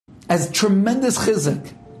as tremendous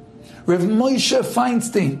chizuk. Rav Moshe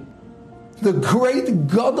Feinstein, the great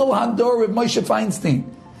Gadol Hador Rav Moshe Feinstein.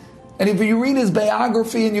 And if you read his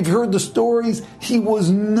biography and you've heard the stories, he was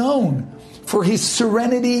known for his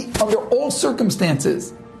serenity under all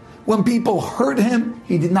circumstances. When people hurt him,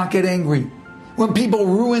 he did not get angry. When people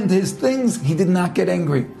ruined his things, he did not get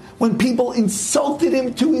angry. When people insulted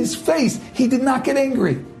him to his face, he did not get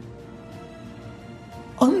angry.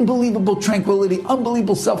 Unbelievable tranquility,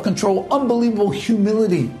 unbelievable self-control, unbelievable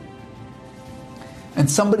humility. And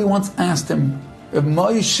somebody once asked him,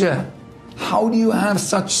 Moshe, how do you have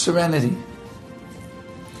such serenity?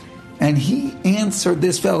 And he answered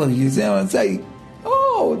this fellow. You say,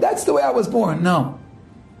 oh, that's the way I was born. No.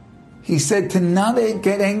 He said, to not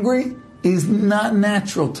get angry is not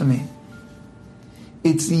natural to me.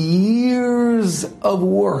 It's years of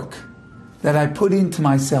work that I put into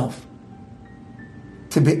myself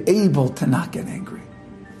to be able to not get angry.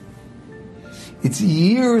 It's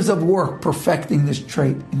years of work perfecting this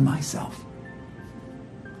trait in myself.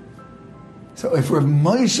 So if Rav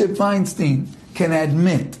Moshe Feinstein can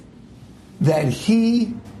admit that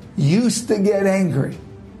he used to get angry,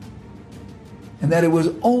 and that it was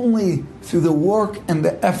only through the work and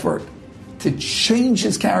the effort to change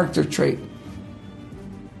his character trait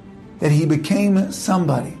that he became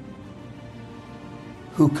somebody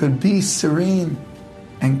who could be serene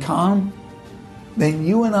and calm, then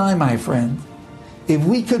you and I, my friend, if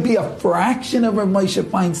we could be a fraction of Rav Moshe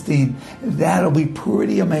Feinstein, that'll be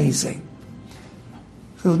pretty amazing.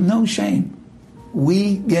 So no shame.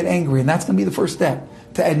 We get angry, and that's going to be the first step,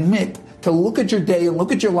 to admit, to look at your day and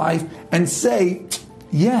look at your life and say,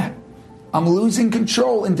 yeah, I'm losing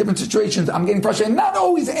control in different situations. I'm getting frustrated. Not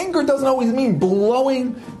always, anger doesn't always mean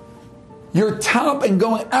blowing your top and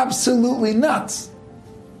going absolutely nuts.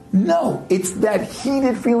 No, it's that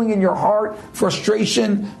heated feeling in your heart,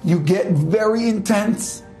 frustration, you get very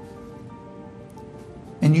intense,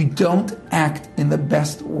 and you don't act in the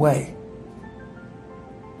best way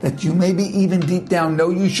that you maybe even deep down know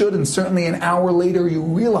you should, and certainly an hour later you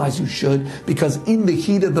realize you should, because in the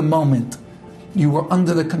heat of the moment, you were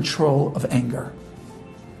under the control of anger.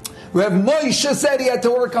 Rav Moshe said he had to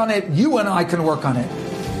work on it. You and I can work on it.